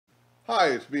Hi,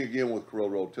 it's me again with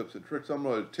Corel Tips and Tricks. I'm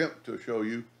going to attempt to show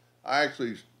you. I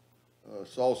actually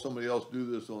saw somebody else do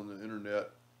this on the internet,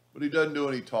 but he doesn't do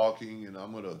any talking, and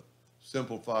I'm going to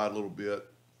simplify it a little bit.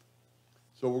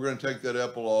 So we're going to take that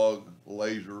epilogue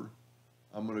laser.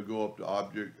 I'm going to go up to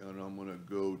Object, and I'm going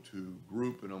to go to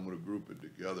Group, and I'm going to group it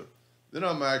together. Then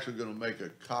I'm actually going to make a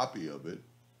copy of it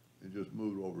and just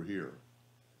move it over here.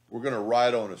 We're going to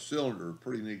write on a cylinder,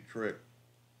 pretty neat trick.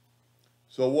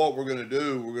 So what we're going to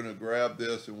do, we're going to grab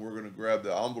this and we're going to grab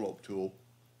the envelope tool,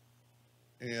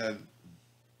 and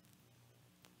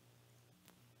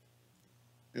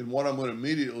what I'm going to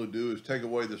immediately do is take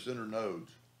away the center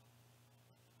nodes.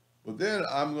 But then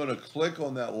I'm going to click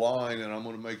on that line and I'm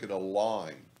going to make it a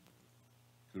line.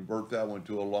 Convert that one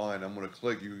to a line. I'm going to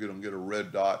click, you're going to get a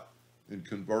red dot and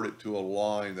convert it to a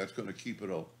line. That's going to keep it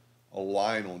a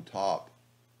line on top.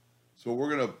 So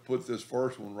we're going to put this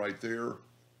first one right there.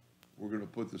 We're going to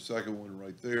put the second one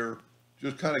right there.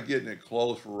 Just kind of getting it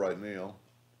close for right now.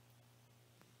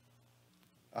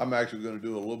 I'm actually going to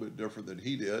do a little bit different than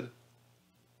he did,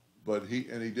 but he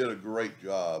did a great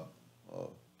job.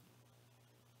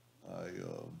 I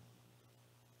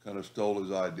kind of stole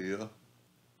his idea.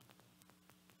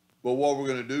 But what we're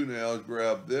going to do now is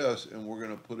grab this and we're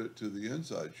going to put it to the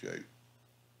inside shape.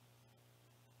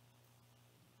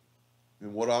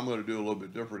 And what I'm going to do a little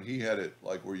bit different, he had it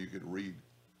like where you could read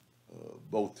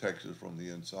both texts from the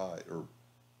inside, or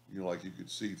like you could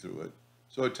see through it.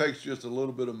 So it takes just a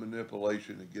little bit of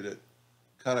manipulation to get it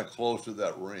kind of close to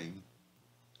that ring.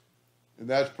 And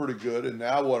that's pretty good. And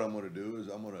now what I'm going to do is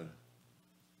I'm going to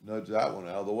nudge that one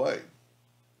out of the way.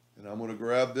 And I'm going to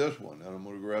grab this one, and I'm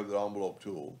going to grab the envelope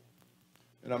tool.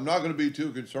 And I'm not going to be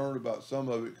too concerned about some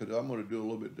of it because I'm going to do a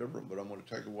little bit different, but I'm going to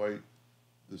take away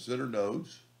the center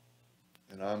nodes,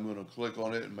 and I'm going to click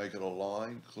on it and make it a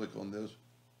line. Click on this.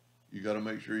 You got to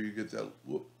make sure you get that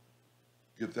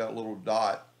little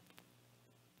dot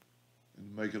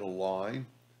and make it a line.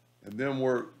 And then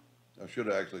I should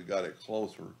have actually got it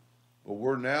closer, but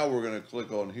we're going to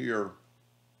click on here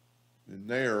and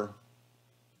there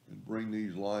and bring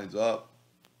these lines up.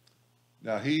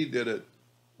 Now he did it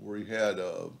where he had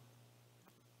the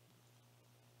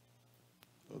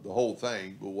whole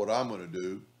thing, but what I'm going to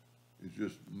do is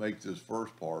just make this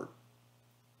first part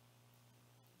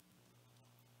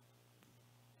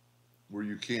where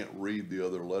you can't read the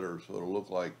other letters, so it'll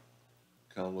kind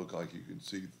of look like you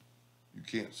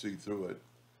can't see through it.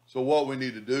 So what we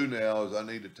need to do now is I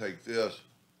need to take this,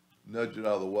 nudge it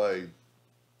out of the way,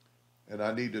 and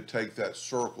I need to take that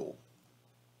circle,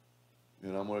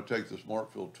 and I'm going to take the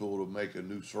Smart Fill tool to make a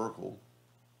new circle.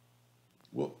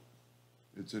 Well,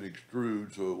 it's an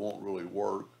extrude, so it won't really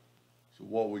work. So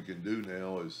what we can do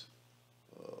now is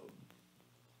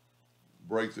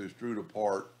break the extrude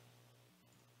apart,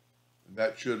 and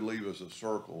that should leave us a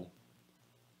circle.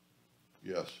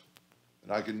 Yes.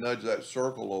 And I can nudge that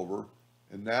circle over,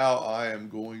 and now I am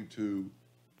going to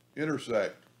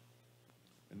intersect.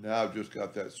 And now I've just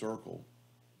got that circle.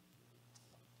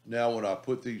 Now when I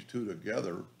put these two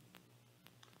together,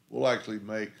 we'll actually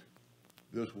make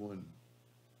this one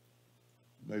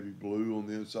maybe blue on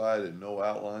the inside and no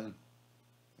outline.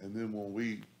 And then when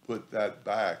we put that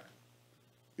back,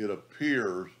 it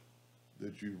appears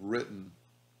that you've written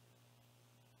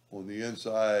on the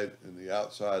inside and the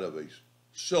outside of a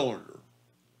cylinder.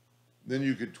 Then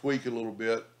you could tweak it a little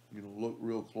bit, look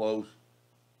real close.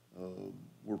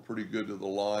 We're pretty good to the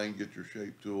line. Get your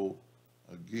shape tool.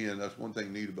 Again, that's one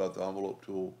thing neat about the envelope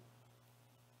tool.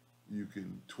 You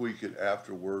can tweak it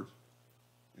afterwards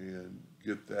and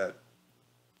get that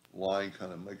line,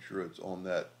 kind of make sure it's on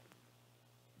that,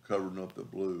 covering up the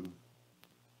blue.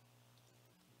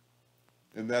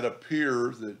 And that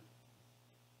appears that,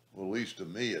 well, at least to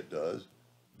me it does,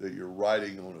 that you're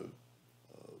writing on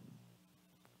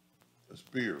a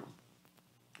sphere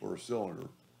or a cylinder.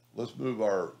 Let's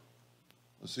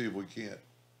see if we can't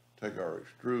take our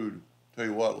extrude. Tell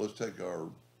you what, let's take our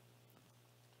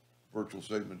virtual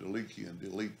segment delete key and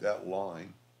delete that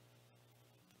line.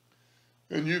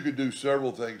 And you could do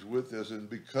several things with this, and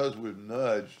because we've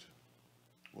nudged,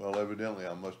 well, evidently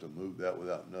I must have moved that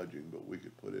without nudging, but we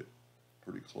could put it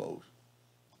pretty close.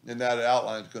 And that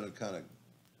outline is going to kind of,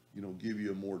 give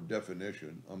you more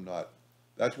definition.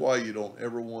 That's why you don't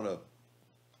ever want to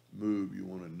move, you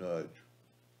want to nudge.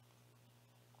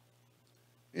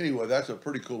 Anyway, that's a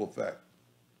pretty cool effect.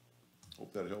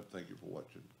 Hope that helped. Thank you for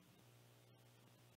watching.